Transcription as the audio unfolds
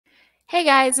Hey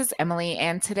guys, it's Emily,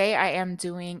 and today I am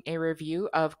doing a review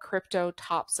of Crypto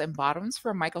Tops and Bottoms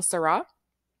from Michael Sarah.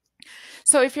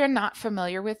 So, if you're not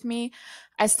familiar with me,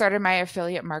 I started my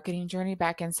affiliate marketing journey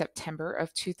back in September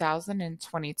of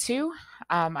 2022.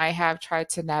 I have tried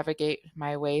to navigate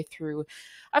my way through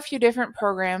a few different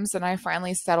programs, and I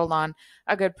finally settled on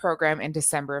a good program in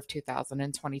December of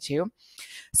 2022.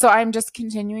 So, I'm just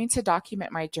continuing to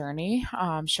document my journey,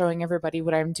 showing everybody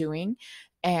what I'm doing,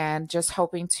 and just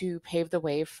hoping to pave the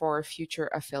way for future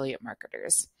affiliate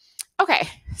marketers. Okay,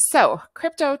 so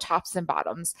crypto tops and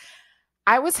bottoms.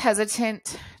 I was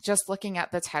hesitant just looking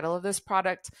at the title of this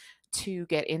product to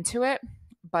get into it,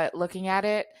 but looking at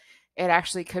it, it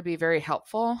actually could be very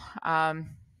helpful.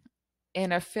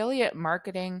 In affiliate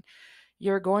marketing,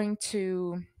 you're going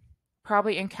to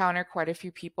probably encounter quite a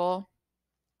few people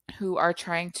who are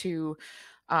trying to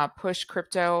push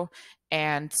crypto,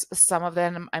 and some of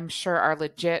them I'm sure are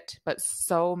legit, but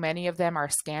so many of them are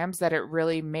scams that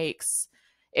it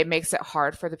makes it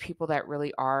hard for the people that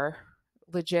really are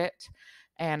legit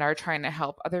and are trying to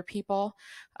help other people.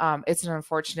 It's an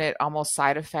unfortunate almost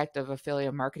side effect of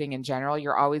affiliate marketing in general.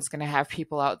 You're always going to have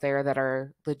people out there that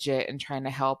are legit and trying to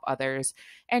help others,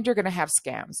 and you're going to have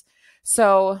scams.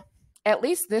 So at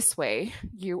least this way,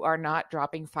 you are not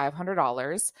dropping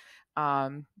 $500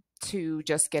 to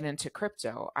just get into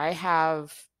crypto. I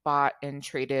have bought and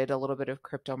traded a little bit of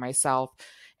crypto myself,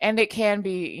 and it can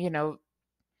be,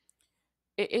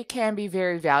 it can be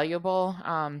very valuable.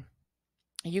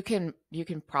 You can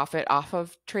profit off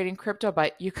of trading crypto,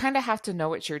 but you kind of have to know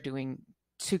what you're doing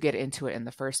to get into it in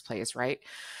the first place, right?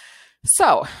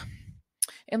 So,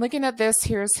 in looking at this,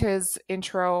 here's his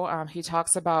intro. He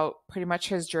talks about pretty much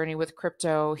his journey with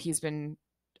crypto. He's been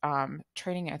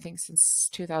trading, I think, since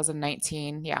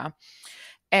 2019. Yeah.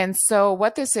 And so,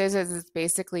 what this is it's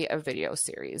basically a video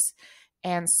series.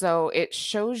 And so, it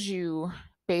shows you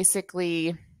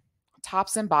basically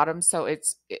tops and bottoms. So, it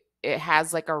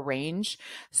has like a range.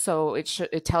 So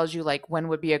it tells you like when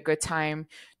would be a good time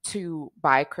to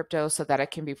buy crypto so that it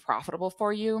can be profitable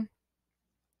for you.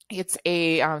 It's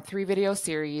a 3 video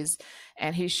series,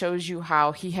 and he shows you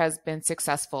how he has been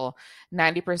successful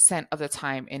 90% of the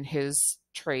time in his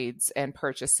trades and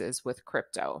purchases with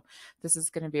crypto. This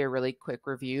is going to be a really quick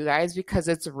review, guys, because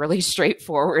it's really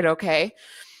straightforward, okay?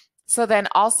 So then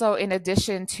also in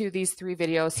addition to these 3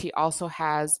 videos, he also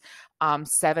has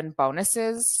 7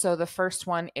 bonuses. So the first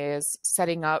one is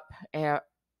setting up a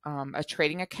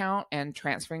trading account and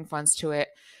transferring funds to it,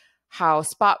 how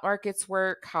spot markets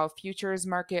work, how futures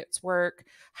markets work,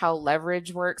 how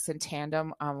leverage works in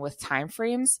tandem with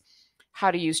timeframes, how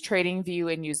to use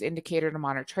TradingView and use indicator to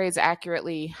monitor trades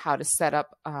accurately, how to set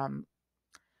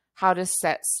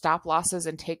stop losses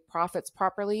and take profits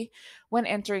properly when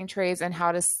entering trades, and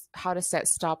how to set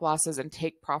stop losses and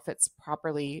take profits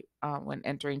properly when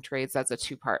entering trades. That's a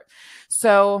 2-part.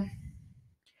 So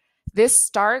this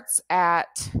starts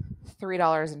at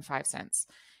 $3.05.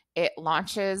 It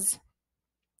launches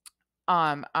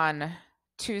on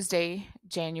Tuesday,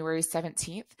 January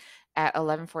 17th at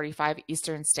 11:45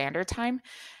 Eastern Standard Time.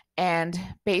 And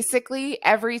basically,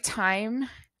 every time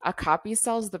a copy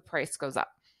sells, the price goes up.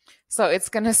 So it's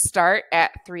going to start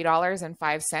at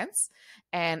 $3.05.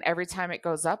 And every time it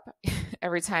goes up,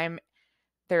 every time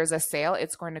there's a sale,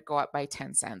 it's going to go up by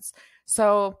 10 cents.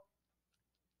 So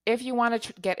if you want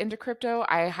to get into crypto,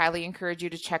 I highly encourage you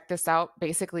to check this out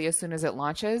basically as soon as it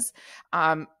launches.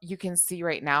 You can see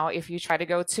right now, if you try to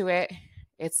go to it,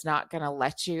 it's not going to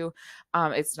let you.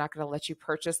 It's not going to let you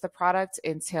purchase the product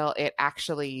until it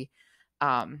actually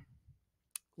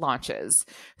launches.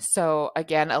 So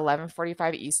again,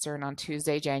 11:45 Eastern on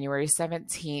Tuesday, January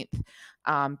 17th.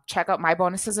 Check out my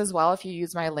bonuses as well. If you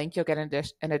use my link, you'll get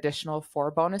an additional 4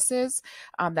 bonuses.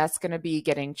 That's going to be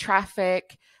getting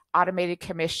traffic, automated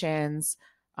commissions,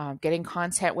 getting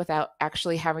content without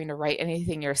actually having to write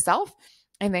anything yourself,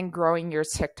 and then growing your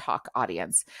TikTok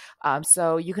audience.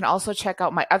 So you can also check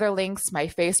out my other links, my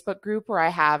Facebook group, where I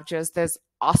have just this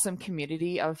awesome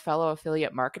community of fellow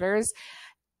affiliate marketers.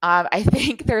 I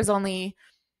think there's only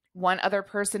one other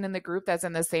person in the group that's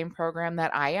in the same program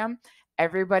that I am.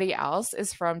 Everybody else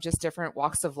is from just different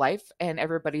walks of life, and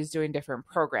everybody's doing different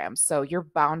programs. So you're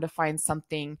bound to find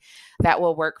something that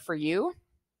will work for you.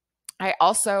 I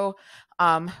also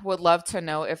would love to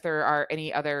know if there are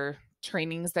any other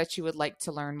trainings that you would like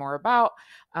to learn more about,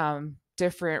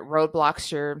 different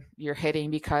roadblocks you're hitting,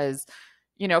 because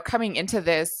coming into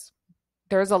this,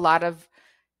 there's a lot of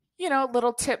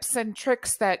little tips and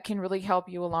tricks that can really help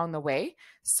you along the way.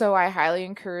 So I highly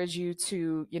encourage you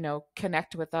to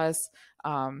connect with us,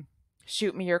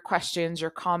 shoot me your questions,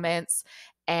 your comments,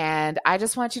 And I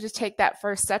just want you to take that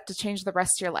first step to change the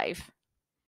rest of your life.